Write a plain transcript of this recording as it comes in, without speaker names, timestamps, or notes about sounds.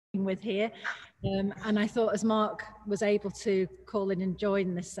with here. And I thought as Mark was able to call in and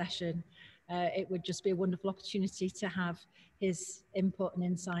join this session, it would just be a wonderful opportunity to have his input and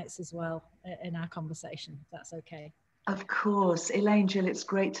insights as well in our conversation, if that's okay. Of course. Elaine, Gill, it's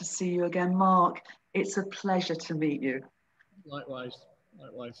great to see you again. Mark, it's a pleasure to meet you. Likewise,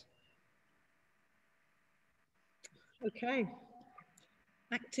 likewise. Okay.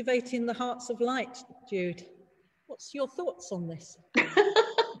 Activating the hearts of light, Jude. What's your thoughts on this?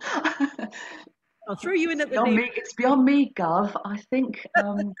 I'll throw you in at the deep. It's beyond me, Gov. I think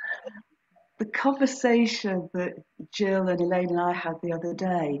the conversation that Gill and Elaine and I had the other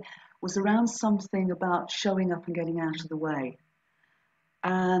day was around something about showing up and getting out of the way.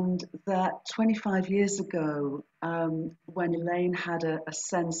 And that 25 years ago, when Elaine had a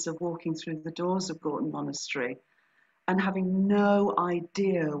sense of walking through the doors of Gorton Monastery and having no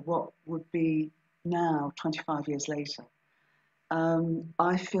idea what would be now, 25 years later,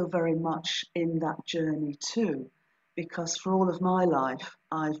 I feel very much in that journey too, because for all of my life,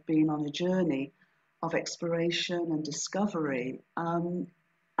 I've been on a journey of exploration and discovery, and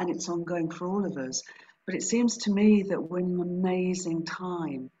it's ongoing for all of us. But it seems to me that we're in an amazing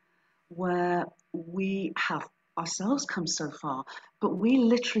time where we have ourselves come so far, but we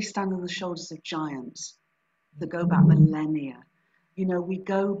literally stand on the shoulders of giants that go back millennia. You know, we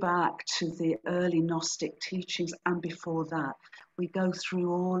go back to the early Gnostic teachings, and before that, we go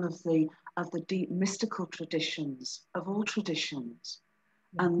through all of the deep mystical traditions of all traditions,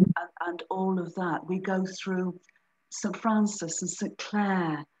 and all of that. We go through St. Francis and St.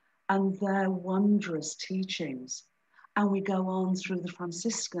 Clare and their wondrous teachings, and we go on through the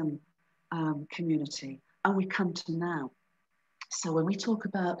Franciscan community, and we come to now. So when we talk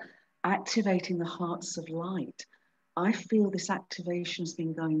about activating the hearts of light, I feel this activation has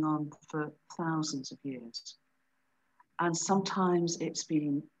been going on for thousands of years. And sometimes it's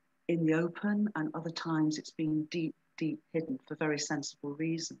been in the open, and other times it's been deep, deep hidden for very sensible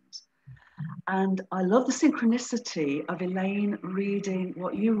reasons. And I love the synchronicity of Elaine reading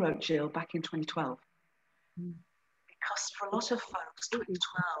what you wrote, Gill, back in 2012. Because for a lot of folks, 2012,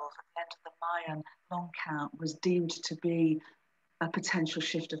 at the end of the Mayan long count, was deemed to be a potential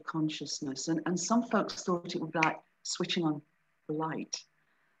shift of consciousness. And some folks thought it would be like switching on the light.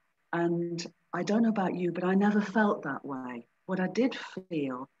 And I don't know about you, but I never felt that way. What I did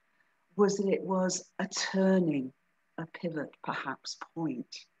feel was that it was a turning, a pivot, perhaps,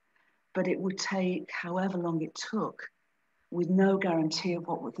 point. But it would take however long it took, with no guarantee of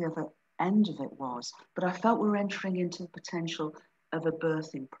what the other end of it was. But I felt we were entering into the potential of a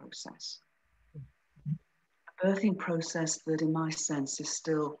birthing process. A birthing process that, in my sense, is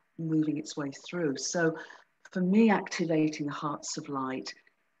still moving its way through. So for me, activating the hearts of light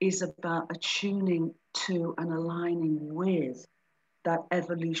is about attuning to and aligning with that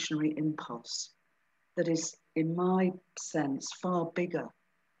evolutionary impulse that is, in my sense, far bigger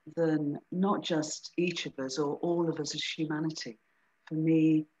than not just each of us or all of us as humanity. For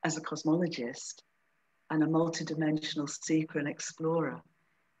me, as a cosmologist and a multidimensional seeker and explorer,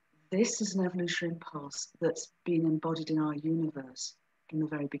 this is an evolutionary impulse that's been embodied in our universe from the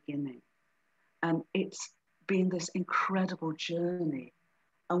very beginning. And it's been this incredible journey,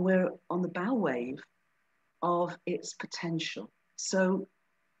 and we're on the bow wave of its potential. So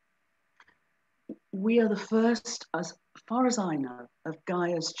we are the first, as far as I know, of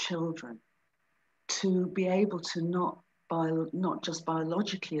Gaia's children to be able to not just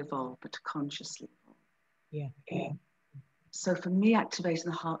biologically evolve, but to consciously evolve. Yeah. So for me, activating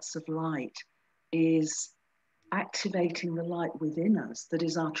the hearts of light is activating the light within us that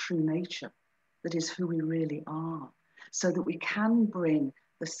is our true nature, that is who we really are, so that we can bring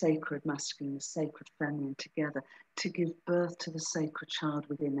the sacred masculine, the sacred feminine together to give birth to the sacred child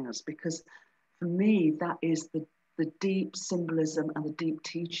within us. Because for me, that is the deep symbolism and the deep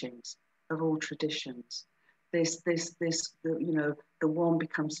teachings of all traditions. The one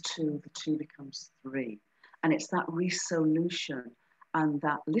becomes two, the two becomes three. And it's that resolution and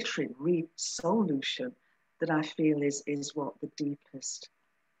that literally resolution that I feel is what the deepest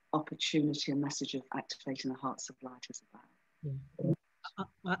opportunity and message of activating the hearts of light is about. Yeah.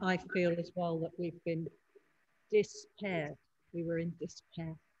 I feel as well that we've been dispaired. We were in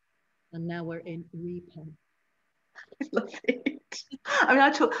despair, and now we're in repair. I love it. I mean,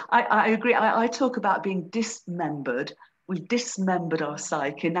 I agree. I talk about being dismembered. We've dismembered our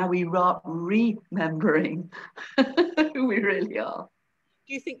psyche, and now we are remembering who we really are.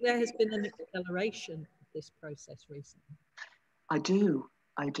 Do you think there has been an acceleration of this process recently? I do.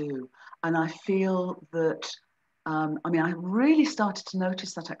 And I feel that, I really started to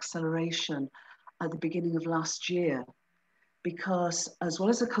notice that acceleration at the beginning of last year, because as well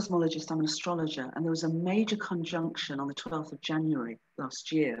as a cosmologist, I'm an astrologer, and there was a major conjunction on the 12th of January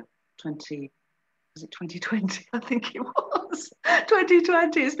last year, was it 2020? I think it was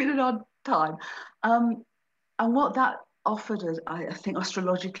 2020. It's been an odd time. And what that offered us, I think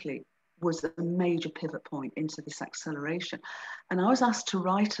astrologically, was a major pivot point into this acceleration. And I was asked to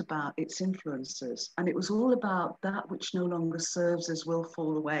write about its influences, and it was all about that which no longer serves us will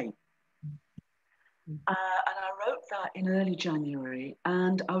fall away. And I wrote that in early January,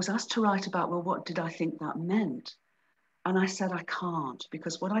 and I was asked to write about, well, what did I think that meant? And I said, I can't,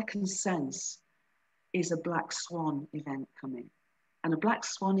 because what I can sense is a black swan event coming. And a black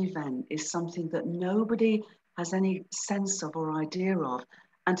swan event is something that nobody has any sense of or idea of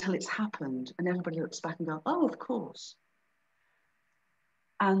until it's happened. And everybody looks back and goes, oh, of course.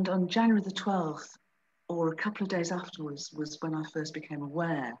 And on January the 12th, or a couple of days afterwards, was when I first became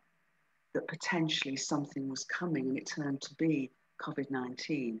aware that potentially something was coming, and it turned to be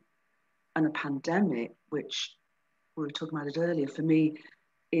COVID-19. And a pandemic, which we were talking about it earlier, for me,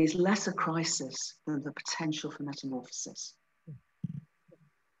 is less a crisis than the potential for metamorphosis.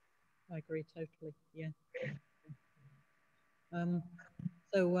 I agree totally, yeah. The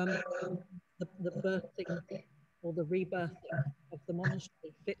birthing or the rebirthing of the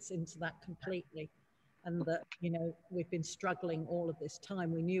monastery fits into that completely. And that, you know, we've been struggling all of this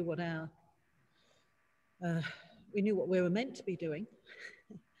time. We knew what we were meant to be doing.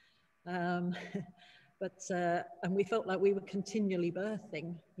 And we felt like we were continually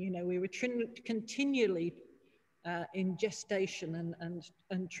birthing, you know, we were continually in gestation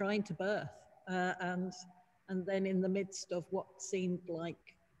and trying to birth. And then in the midst of what seemed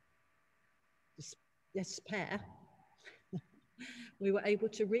like despair, we were able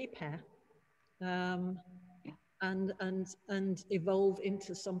to repair and evolve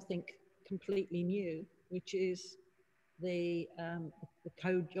into something completely new, which is the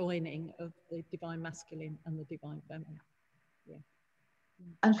co-joining of the divine masculine and the divine feminine. Yeah.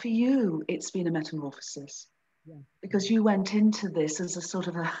 And for you, it's been a metamorphosis. Yeah. Because you went into this as a sort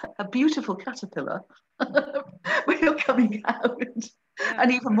of a beautiful caterpillar when you're coming out,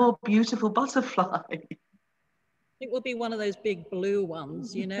 an even more beautiful butterfly. I think we'll be one of those big blue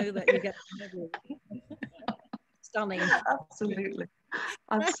ones, you know, that you get. Stunning. Absolutely.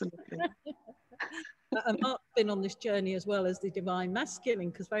 Absolutely. And Mark's been on this journey as well as the divine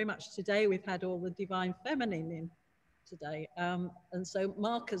masculine, because very much today we've had all the divine feminine in today. And so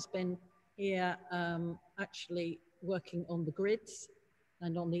Mark has been here actually working on the grids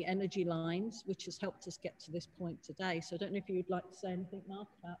and on the energy lines, which has helped us get to this point today. So I don't know if you'd like to say anything, Mark,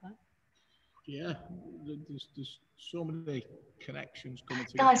 about that. Yeah, there's so many connections coming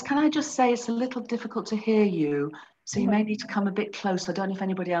together. Guys, can I just say it's a little difficult to hear you, so you may need to come a bit closer. I don't know if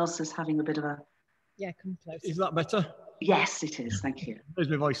anybody else is having a bit of a... Yeah, come closer. Is that better? Yes, it is. Thank you. There's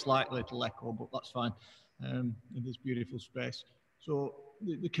my voice slightly, a little echo, but that's fine in this beautiful space. So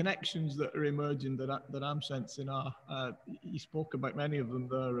the connections that are emerging that I'm sensing are, you spoke about many of them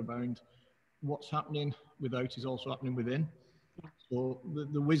there, around what's happening without is also happening within. So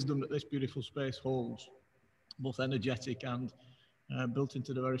the wisdom that this beautiful space holds, both energetic and built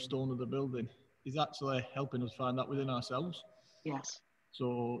into the very stone of the building, is actually helping us find that within ourselves. Yes.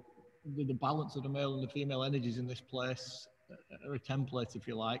 So the balance of the male and the female energies in this place are a template, if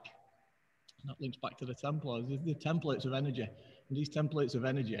you like. And that links back to the Templars. The templates of energy. And these templates of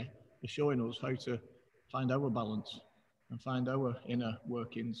energy are showing us how to find our balance and find our inner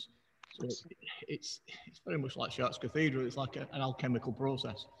workings. So it's very much like Chartres Cathedral. It's like an alchemical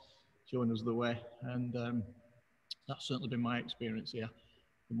process showing us the way. And that's certainly been my experience here.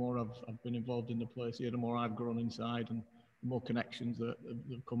 The more I've been involved in the place here, the more I've grown inside, and the more connections that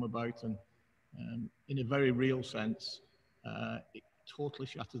have come about. And in a very real sense, it totally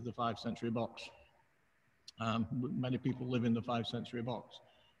shatters the 5th century box. Many people live in the 5th century box.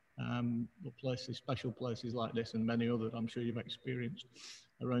 But places, special places like this and many others I'm sure you've experienced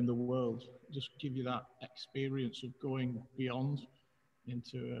around the world, just give you that experience of going beyond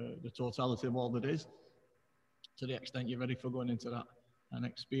into the totality of all that is, to the extent you're ready for going into that and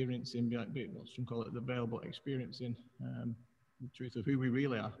experiencing, some call it the veil, but experiencing the truth of who we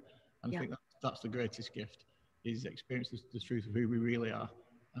really are. And I think that's the greatest gift, is experience the truth of who we really are.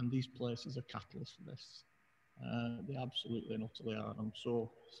 And these places are catalysts for this. They absolutely and utterly are. I'm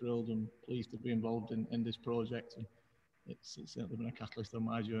so thrilled and pleased to be involved in this project, and it's certainly been a catalyst on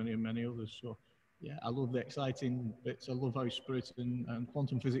my journey and many others. So yeah, I love the exciting bits. I love how spirit and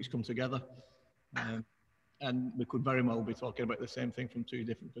quantum physics come together, and we could very well be talking about the same thing from 2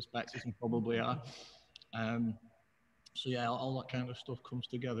 different perspectives, and probably are. So yeah, all that kind of stuff comes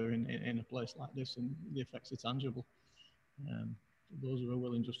together in a place like this, and the effects are tangible. Those who are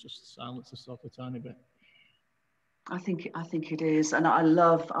willing just to silence us off a tiny bit. I think it is, and I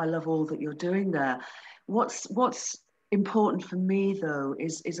love all that you're doing there. What's important for me though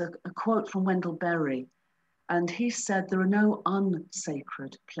is a quote from Wendell Berry, and he said there are no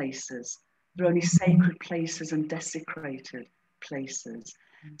unsacred places. There are only sacred places and desecrated places.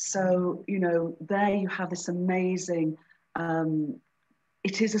 So, you know, there you have this amazing,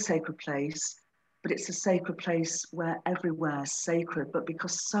 it is a sacred place, but it's a sacred place where everywhere is sacred. But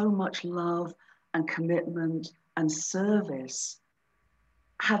because so much love and commitment and service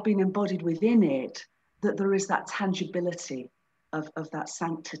have been embodied within it, that there is that tangibility of that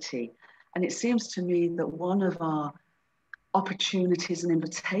sanctity. And it seems to me that one of our opportunities and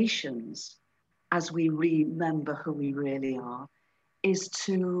invitations as we remember who we really are is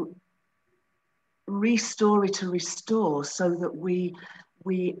to restore, so that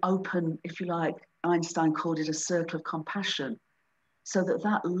we open, if you like, Einstein called it a circle of compassion, so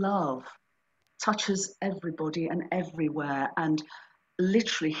that love touches everybody and everywhere and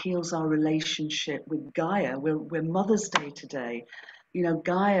literally heals our relationship with Gaia. We're Mother's Day today. You know,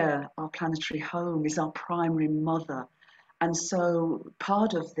 Gaia, our planetary home, is our primary mother. And so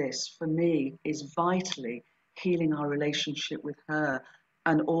part of this for me is vitally healing our relationship with her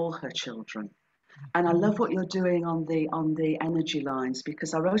and all her children. And I love what you're doing on the energy lines,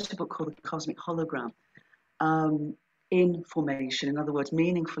 because I wrote a book called The Cosmic Hologram. Information, in other words,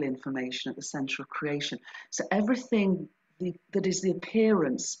 meaningful information at the center of creation. So everything that is the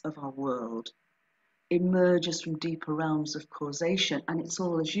appearance of our world emerges from deeper realms of causation. And it's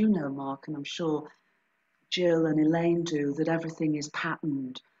all, as you know, Mark, and I'm sure Gill and Elaine do, that everything is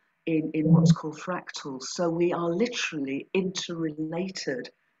patterned in what's called fractals. So we are literally interrelated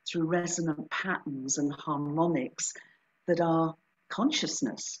through resonant patterns and harmonics that are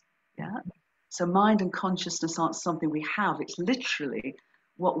consciousness. Yeah. So mind and consciousness aren't something we have. It's literally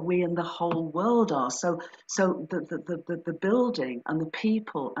what we and the whole world are. So the building and the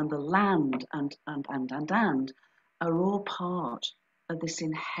people and the land and are all part of this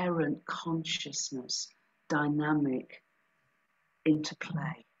inherent consciousness dynamic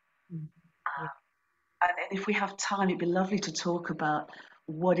interplay. And if we have time, it'd be lovely to talk about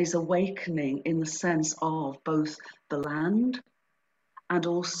what is awakening in the sense of both the land and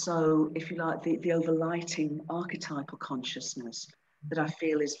also, if you like, the overlighting archetypal consciousness that I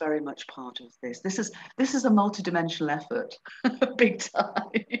feel is very much part of this. This is a multidimensional effort, big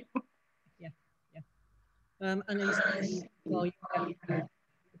time. And well,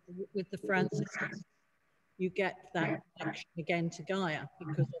 with the Francis, you get that connection again to Gaia,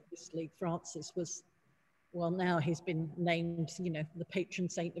 because obviously Francis was, well, now he's been named, you know, the patron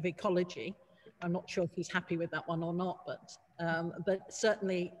saint of ecology. I'm not sure if he's happy with that one or not, but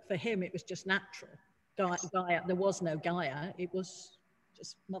certainly for him it was just natural. Gaia, there was no Gaia. It was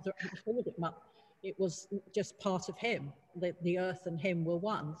just Mother. He called it Mother. It was just part of him. The earth and him were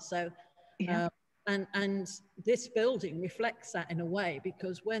one. So, yeah. And this building reflects that in a way,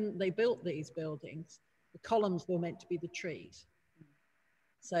 because when they built these buildings, the columns were meant to be the trees.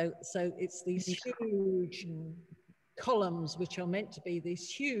 So it's these huge columns which are meant to be these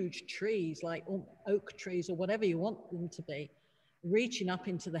huge trees, like oak trees or whatever you want them to be, reaching up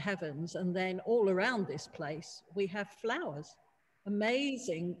into the heavens. And then all around this place we have flowers,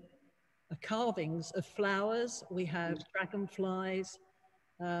 amazing carvings of flowers. We have dragonflies.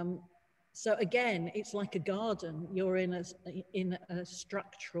 So again, it's like a garden. You're in a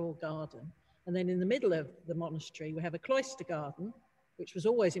structural garden. And then in the middle of the monastery we have a cloister garden, which was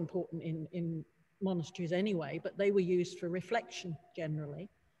always important in monasteries anyway, but they were used for reflection generally,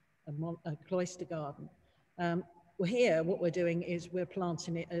 a cloister garden. Well, here what we're doing is we're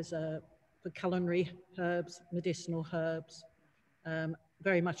planting it as for culinary herbs, medicinal herbs,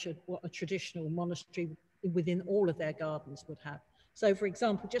 very much what a traditional monastery within all of their gardens would have. So for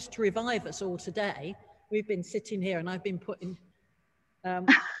example, just to revive us all today, we've been sitting here and I've been putting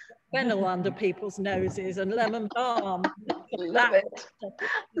fennel under people's noses and lemon balm. Love it.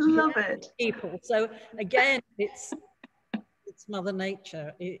 Love it. People. So again, it's Mother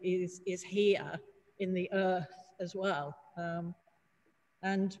Nature is here in the earth as well.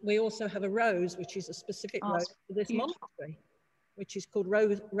 And we also have a rose, which is a specific rose for this monastery, which is called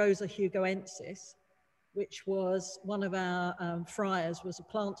Rosa hugoensis, which was one of our friars was a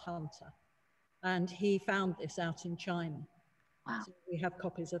plant hunter, and he found this out in China. Wow. So we have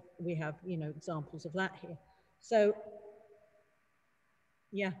copies of, we have, you know, examples of that here. So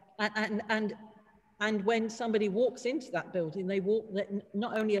yeah, and when somebody walks into that building, they walk,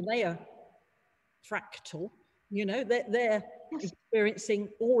 not only are they a fractal, you know, they're experiencing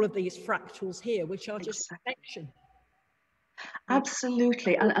all of these fractals here, which are just perfection.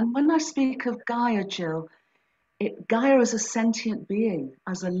 Absolutely. And when I speak of Gaia, Jill, Gaia as a sentient being,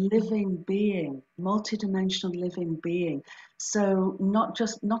 as a living being, multidimensional living being. So not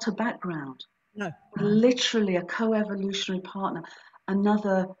a background, No. literally a co-evolutionary partner,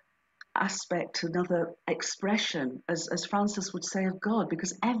 another aspect, another expression, as Francis would say, of God,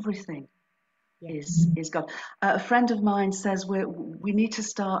 because everything is God. A friend of mine says we need to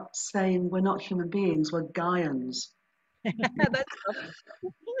start saying we're not human beings, we're Gaians. That's lovely.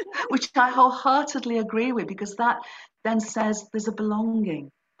 Which I wholeheartedly agree with, because that then says there's a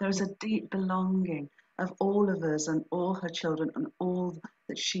belonging. There is a deep belonging of all of us and all her children and all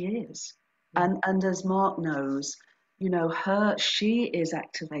that she is. And as Mark knows, she is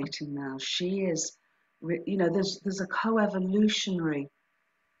activating now. She is, there's a co-evolutionary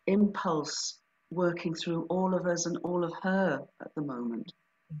impulse working through all of us and all of her at the moment.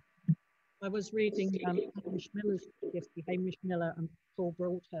 I was reading Hamish Miller's yesterday, Hamish Miller and Paul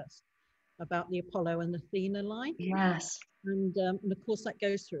Broadhurst, about the Apollo and Athena line. Yes. And of course that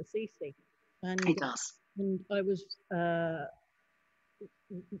goes through Assisi. And it does. And I was,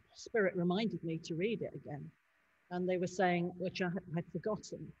 Spirit reminded me to read it again. And they were saying, which I had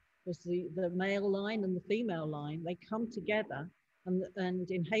forgotten, was the male line and the female line, they come together.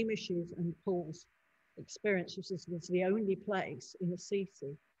 And in Hamish's and Paul's experience, this was the only place in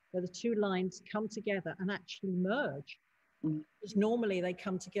Assisi where the two lines come together and actually merge. Because normally they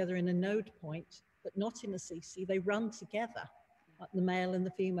come together in a node point, but not in Assisi. They run together. Like the male and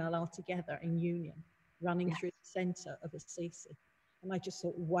the female are together in union, running through the center of Assisi. And I just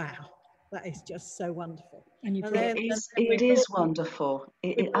thought, wow, that is just so wonderful. And it is wonderful.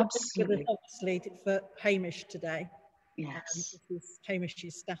 It absolutely. Obviously for Hamish today. Yes. This is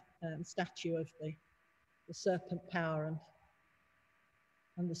Hamish's statue of the serpent power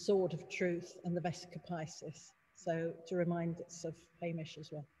and the sword of truth and the Vesica Piscis. So to remind us of Hamish as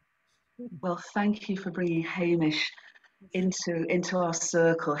well. Well, thank you for bringing Hamish into our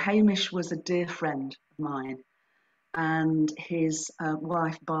circle. Hamish was a dear friend of mine, and his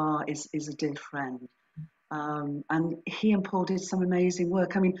wife Bar is a dear friend. And he and Paul did some amazing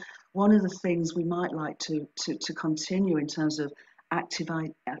work. I mean, one of the things we might like to continue in terms of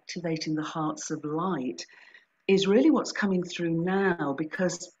activating the hearts of light is really what's coming through now,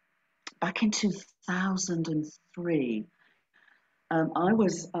 because back in 2003, I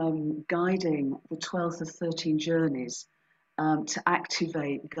was guiding the 12th of 13 journeys to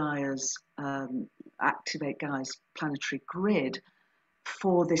activate Gaia's planetary grid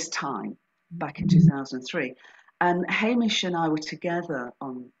for this time back in 2003. And Hamish and I were together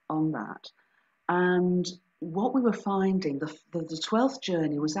on that. And what we were finding, the 12th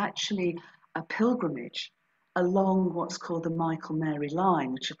journey was actually a pilgrimage along what's called the Michael Mary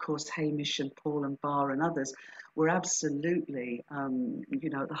line, which of course Hamish and Paul and Bar and others were absolutely,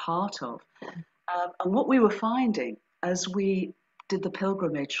 at the heart of. And what we were finding as we did the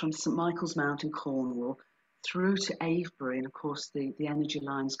pilgrimage from St Michael's Mount in Cornwall through to Avebury, and of course the energy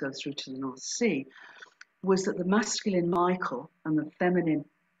lines go through to the North Sea, was that the masculine Michael and the feminine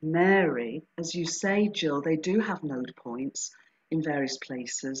Mary, as you say, Jill, they do have node points in various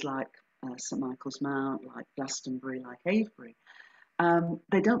places like St Michael's Mount, like Glastonbury, like Avebury.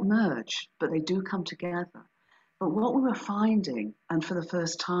 They don't merge, but they do come together. But what we were finding, and for the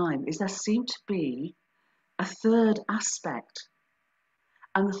first time, is there seemed to be a third aspect.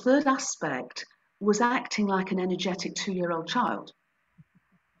 And the third aspect was acting like an energetic 2-year-old child,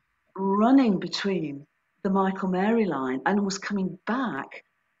 running between the Michael Mary line and was coming back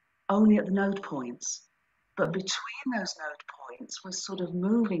only at the node points. But between those node points was sort of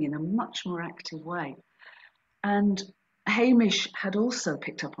moving in a much more active way. And Hamish had also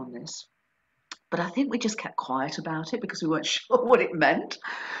picked up on this, but I think we just kept quiet about it because we weren't sure what it meant.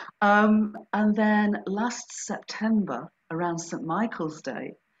 And then last September, around St Michael's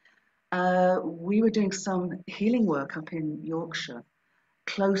Day, we were doing some healing work up in Yorkshire,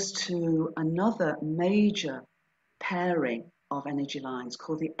 close to another major pairing of energy lines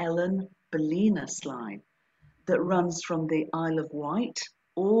called the Ellen-Belinus line that runs from the Isle of Wight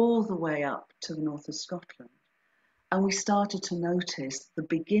all the way up to the north of Scotland. And we started to notice the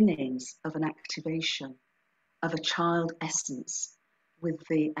beginnings of an activation of a child essence with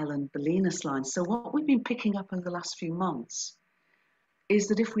the Ellen-Belinus line. So what we've been picking up over the last few months is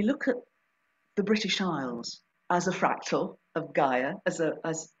that if we look at the British Isles as a fractal of Gaia, as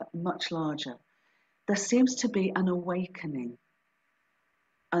much larger, there seems to be an awakening.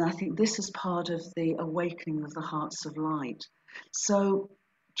 And I think this is part of the awakening of the hearts of light. So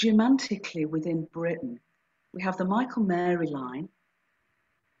geomantically within Britain, we have the Michael Mary line,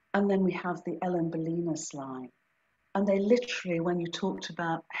 and then we have the Ellen-Belinus line. And they literally, when you talked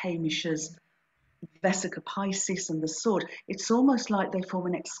about Hamish's Vesica Piscis and the sword, it's almost like they form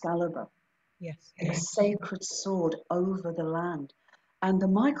an Excalibur, Yes. a sacred sword over the land. And the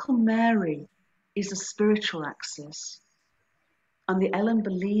Michael Mary is a spiritual axis, and the Ellen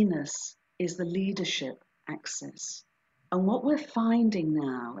Bellinus is the leadership axis. And what we're finding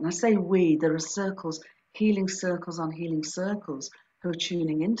now, and I say we, there are circles, healing circles on healing circles, who are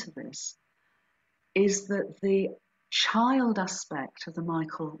tuning into this, is that the child aspect of the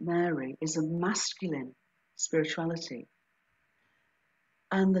Michael Mary is a masculine spirituality.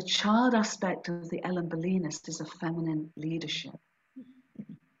 And the child aspect of the Ellen Bellinus is a feminine leadership.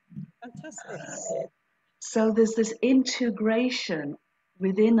 Fantastic. So there's this integration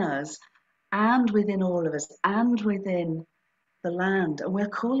within us and within all of us and within the land. And we're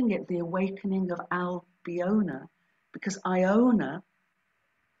calling it the awakening of Albiona, because Iona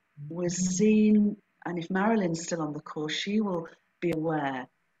was seen, and if Marilyn's still on the course, she will be aware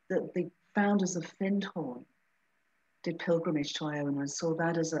that the founders of Findhorn did pilgrimage to Iona and saw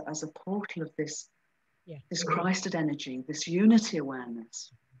that as a portal of this, this Christed energy, this unity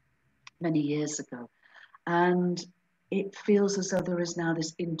awareness many years ago. And it feels as though there is now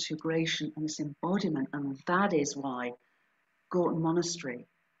this integration and this embodiment, and that is why Gorton Monastery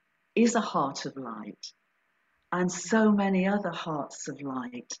is a heart of light, and so many other hearts of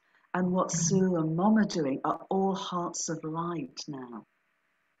light. And what Sue and Mom are doing are all hearts of light now,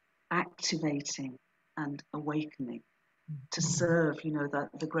 activating and awakening to serve, you know,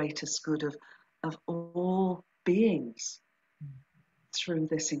 the greatest good of all beings through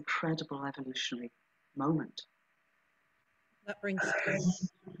this incredible evolutionary moment. That brings to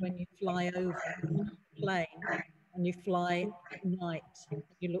when you fly over a plane and you fly at night, and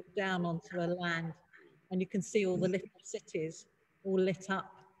you look down onto a land and you can see all the little cities all lit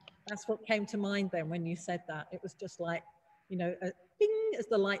up. That's what came to mind then when you said that. It was just like, you know, a bing as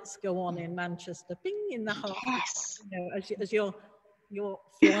the lights go on in Manchester, bing in the heart. Yes. You know, as you're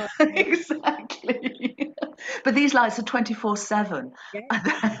flying. Exactly. But these lights are 24/7.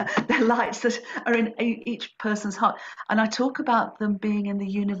 Yeah. They're lights that are in each person's heart. And I talk about them being in the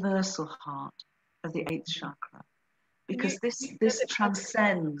universal heart of the 8th chakra. Because this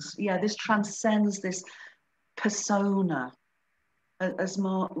transcends, this transcends this persona, as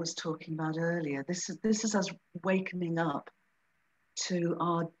Mark was talking about earlier. This is us wakening up to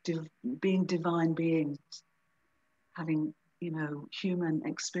our being divine beings, having, you know, human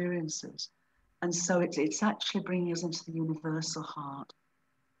experiences. And so it's actually bringing us into the universal heart,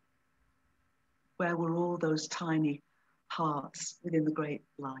 where we're all those tiny hearts within the great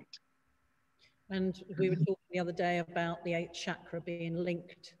light. And we were talking the other day about the 8th chakra being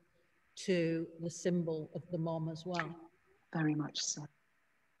linked to the symbol of the MOMM as well. Very much so.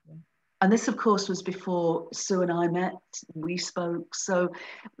 Yeah. And this, of course, was before Sue and I met, we spoke. So,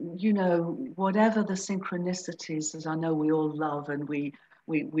 you know, whatever the synchronicities that I know we all love, and we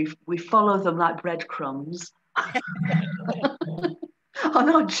follow them like breadcrumbs on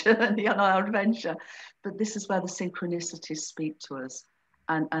our journey, on our adventure. But this is where the synchronicities speak to us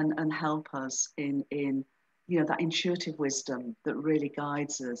and help us in, you know, that intuitive wisdom that really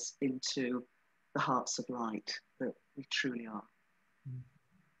guides us into the hearts of light that we truly are.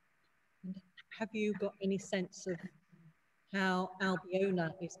 And have you got any sense of how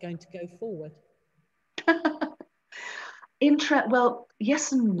Albiona is going to go forward? Well,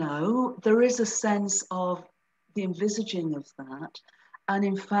 yes and no. There is a sense of the envisaging of that. And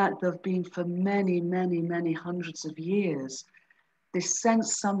in fact, there have been for many, many, many hundreds of years, this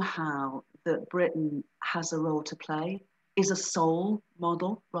sense somehow that Britain has a role to play, is a soul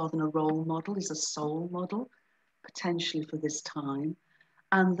model rather than a role model, is a soul model, potentially for this time.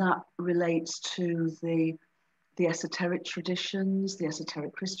 And that relates to the esoteric traditions, the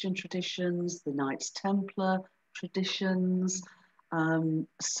esoteric Christian traditions, the Knights Templar traditions,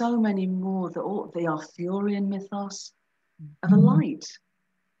 so many more, the Arthurian mythos of a light,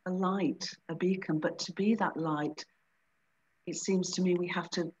 a beacon. But to be that light, it seems to me we have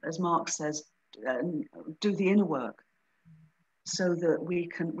to, as Mark says, do the inner work, so that we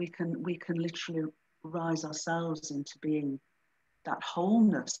can literally rise ourselves into being that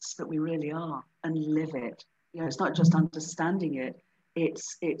wholeness that we really are, and live it. You know, it's not just understanding it,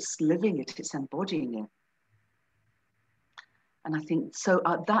 it's living it, it's embodying it. And I think so,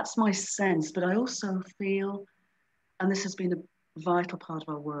 that's my sense. But I also feel, and this has been a vital part of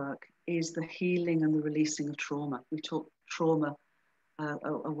our work, is the healing and the releasing of trauma. We talked trauma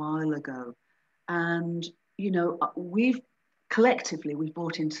a while ago, and you know, we've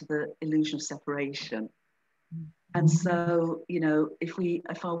bought into the illusion of separation. And so, you know, if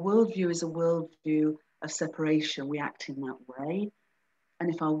our worldview is a worldview of separation, we act in that way.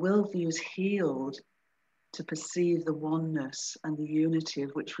 And if our worldview is healed to perceive the oneness and the unity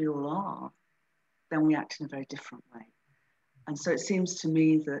of which we all are, then we act in a very different way. And so it seems to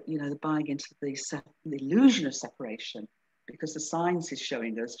me that, you know, the buying into the illusion of separation, because the science is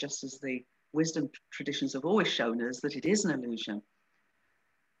showing us, just as the wisdom traditions have always shown us, that it is an illusion,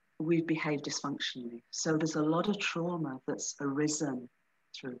 we've behaved dysfunctionally. So there's a lot of trauma that's arisen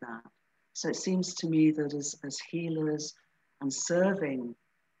through that. So it seems to me that as healers and serving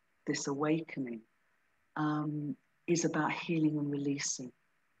this awakening is about healing and releasing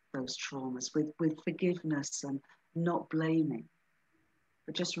those traumas with forgiveness and not blaming,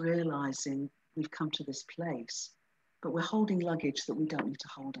 but just realizing we've come to this place, but we're holding luggage that we don't need to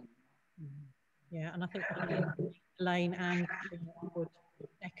hold anymore. Yeah, and I think Elaine and would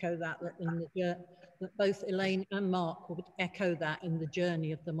echo that both Elaine and Mark would echo that in the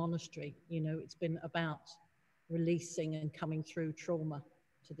journey of the monastery. You know, it's been about releasing and coming through trauma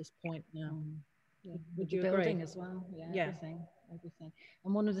to this point now. Yeah. Would you building agree? As well? Yeah, everything.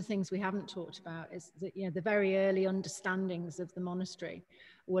 And one of the things we haven't talked about is that, you know, the very early understandings of the monastery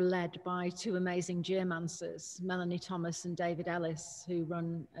were led by two amazing geomancers, Melanie Thomas and David Ellis, who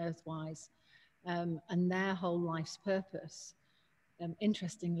run Earthwise, and their whole life's purpose.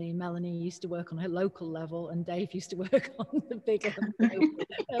 Interestingly, Melanie used to work on her local level and Dave used to work on the bigger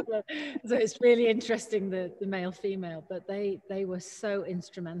level. So it's really interesting, the male-female, but they were so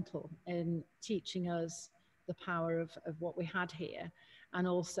instrumental in teaching us the power of what we had here, and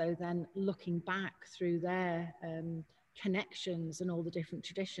also then looking back through their connections and all the different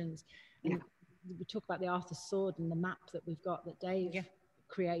traditions. And we talk about the Arthur's sword and the map that we've got that Dave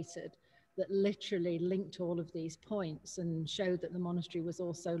created, that literally linked all of these points and showed that the monastery was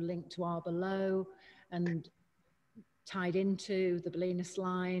also linked to our below and tied into the Bolinas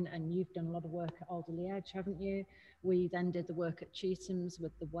line. And you've done a lot of work at Alderley Edge, haven't you? We then did the work at Chetham's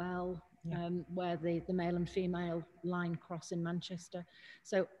with the well, where the male and female line cross in Manchester.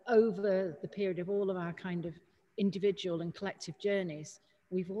 So over the period of all of our kind of individual and collective journeys,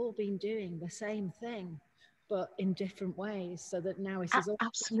 we've all been doing the same thing, but in different ways, so that now it is all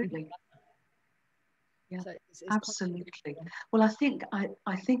absolutely. Yeah, so it's absolutely. Well, I think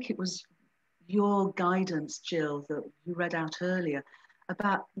it was your guidance, Jill, that you read out earlier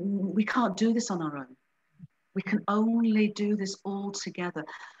about we can't do this on our own. We can only do this all together.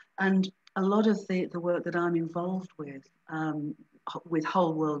 And a lot of the work that I'm involved with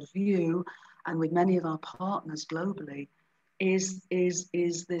Whole World View and with many of our partners globally is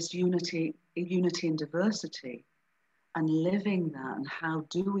this unity and diversity, and living that, and how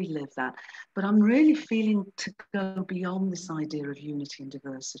do we live that. But I'm really feeling to go beyond this idea of unity and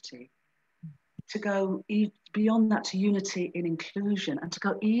diversity, to go beyond that to unity in inclusion, and to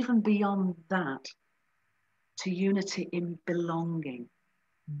go even beyond that to unity in belonging.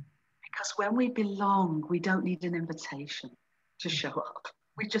 Because when we belong, we don't need an invitation to show up.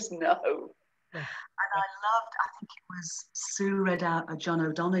 We just know. Yeah. And I think it was Sue read out some John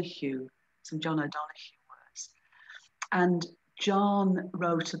O'Donoghue words. And John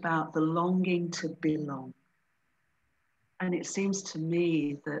wrote about the longing to belong. And it seems to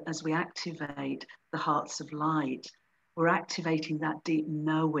me that as we activate the hearts of light, we're activating that deep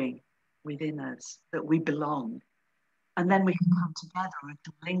knowing within us that we belong. And then we can come together and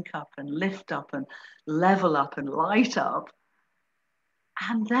link up and lift up and level up and light up.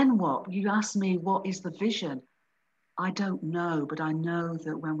 And then what? You ask me, what is the vision? I don't know, but I know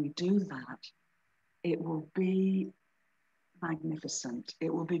that when we do that, it will be magnificent.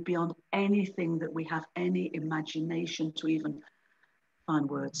 It will be beyond anything that we have any imagination to even find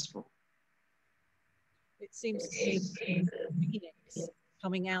words for. It seems to be Phoenix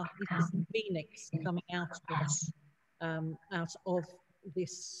coming out. This is Phoenix coming out of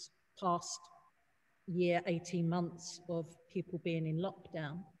this past year, 18 months of people being in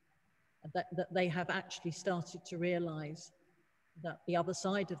lockdown, that they have actually started to realize that the other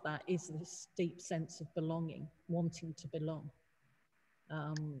side of that is this deep sense of belonging, wanting to belong.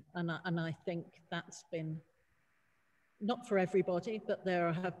 And I think that's been, not for everybody, but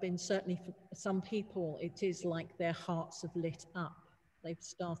there have been certainly for some people, it is like their hearts have lit up. They've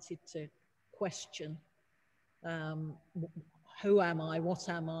started to question, who am I? What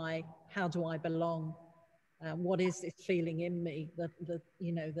am I? How do I belong? What is this feeling in me that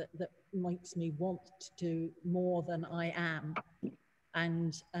makes me want to do more than I am,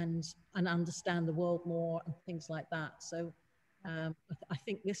 and understand the world more and things like that. So I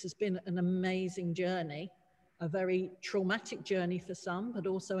think this has been an amazing journey, a very traumatic journey for some, but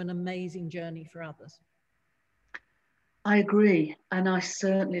also an amazing journey for others. I agree, and I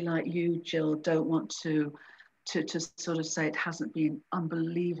certainly, like you, Gill, don't want to sort of say it hasn't been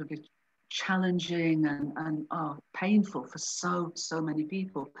unbelievably challenging and painful for so many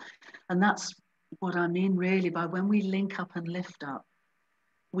people. And that's what I mean really by when we link up and lift up,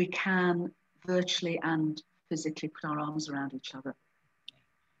 we can virtually and physically put our arms around each other.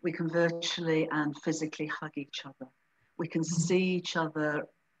 We can virtually and physically hug each other. We can see each other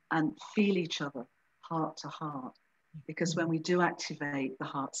and feel each other heart to heart. Because when we do activate the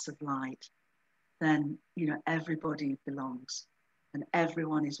hearts of light, then, you know, everybody belongs and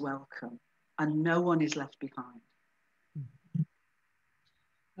everyone is welcome and no one is left behind.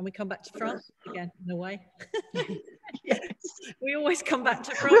 And we come back to France again, in a way. Yes. We always come back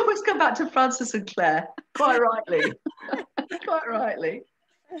to France. We always come back to Francis and Claire, quite rightly. Quite rightly.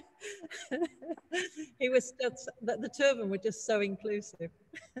 He was just, the two of them were just so inclusive.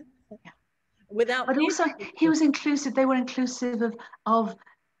 Yeah. Without, but also he was inclusive. They were inclusive of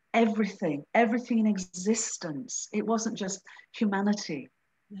everything in existence. It wasn't just humanity.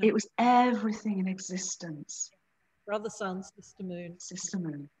 No. It was everything in existence. Brother, sun, sister, moon. Sister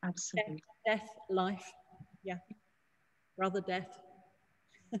moon, absolutely. Death, life. Yeah. Brother, death.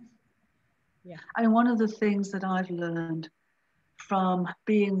 Yeah. And one of the things that I've learned from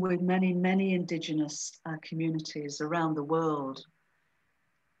being with many Indigenous communities around the world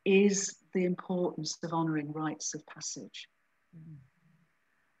is the importance of honouring rites of passage. Mm.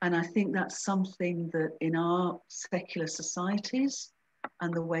 And I think that's something that in our secular societies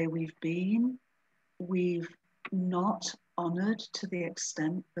and the way we've been, we've not honoured to the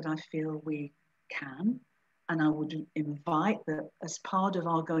extent that I feel we can. And I would invite that as part of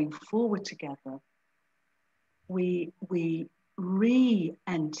our going forward together, we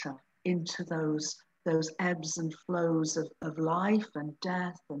re-enter into those ebbs and flows of life and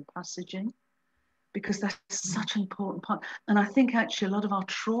death and passaging, because that's such an important part. And I think actually a lot of our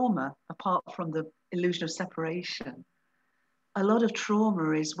trauma, apart from the illusion of separation, a lot of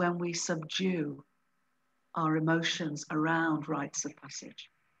trauma is when we subdue our emotions around rites of passage.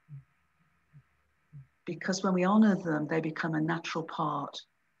 Because when we honor them, they become a natural part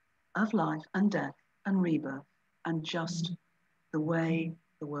of life and death and rebirth and just the way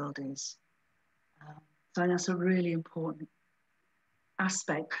the world is. So that's a really important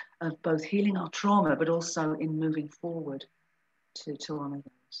aspect of both healing our trauma, but also in moving forward to honor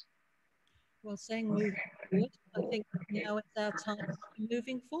those. Well, saying moving forward, I think now it's our time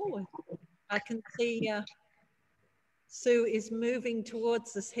moving forward. I can see Sue is moving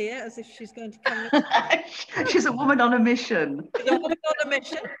towards us here as if she's going to come in. She's a woman on a mission. She's a woman on a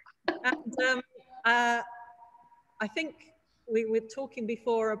mission. And I think we were talking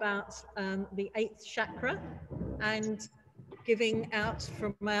before about the 8th chakra and giving out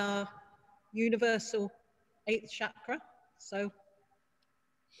from our universal 8th chakra. So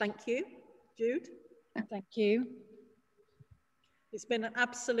thank you, Jude. Thank you. It's been an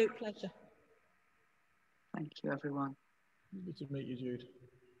absolute pleasure. Thank you, everyone. Lovely to meet you, Jude.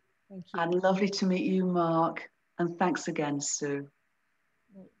 Thank you. And lovely to meet you, Mark. And thanks again, Sue.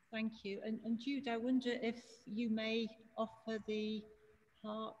 Well, thank you. And Jude, I wonder if you may offer the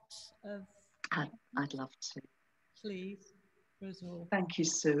heart of... I'd love to. Please, for us all. Thank you,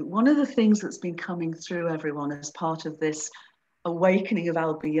 Sue. One of the things that's been coming through everyone as part of this awakening of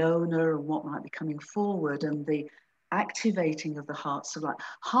Albiona and what might be coming forward and the activating of the hearts of light.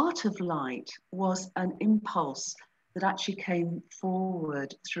 Heart of Light was an impulse that actually came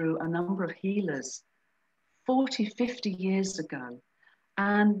forward through a number of healers 40, 50 years ago.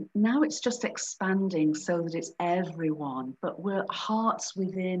 And now it's just expanding so that it's everyone, but we're hearts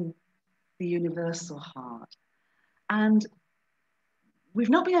within the universal heart. And we've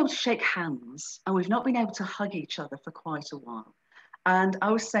not been able to shake hands and we've not been able to hug each other for quite a while. And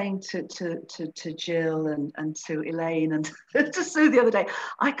I was saying to Gill and to Elaine and to Sue the other day,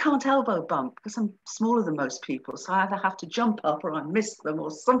 I can't elbow bump because I'm smaller than most people. So I either have to jump up or I miss them or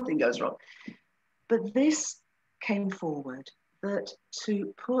something goes wrong. But this came forward that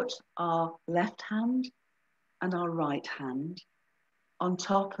to put our left hand and our right hand on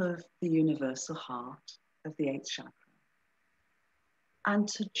top of the universal heart of the 8th chakra, and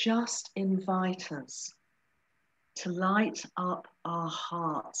to just invite us to light up our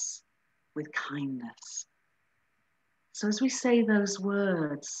hearts with kindness. So as we say those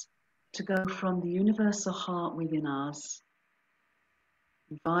words, to go from the universal heart within us,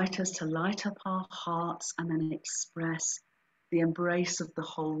 invite us to light up our hearts and then express the embrace of the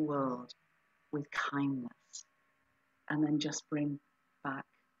whole world with kindness, and then just bring back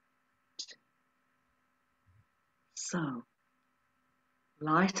to. So,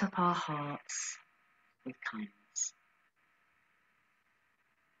 light up our hearts with kindness.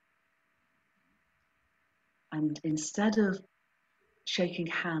 And instead of shaking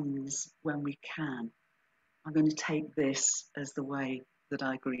hands when we can, I'm going to take this as the way that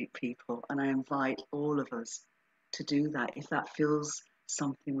I greet people. And I invite all of us to do that if that feels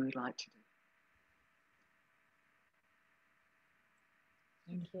something we would like to do.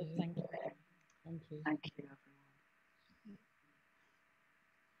 Thank you. Thank you. Thank you. Thank you, everyone.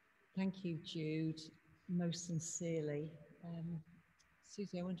 Thank you, Jude, most sincerely.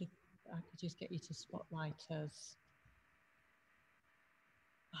 Susie, I wonder if I could just get you to spotlight us.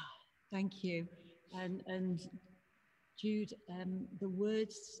 Thank you. And Jude, the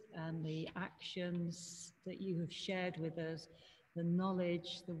words and the actions that you have shared with us, the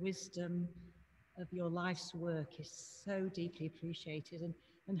knowledge, the wisdom of your life's work is so deeply appreciated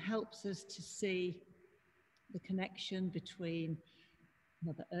and helps us to see the connection between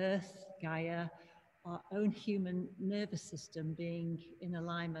Mother Earth, Gaia, our own human nervous system being in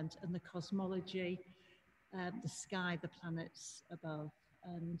alignment, and the cosmology, the sky, the planets above.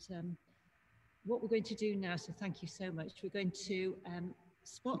 And what we're going to do now, so thank you so much, we're going to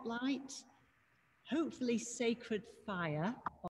spotlight, hopefully, sacred fire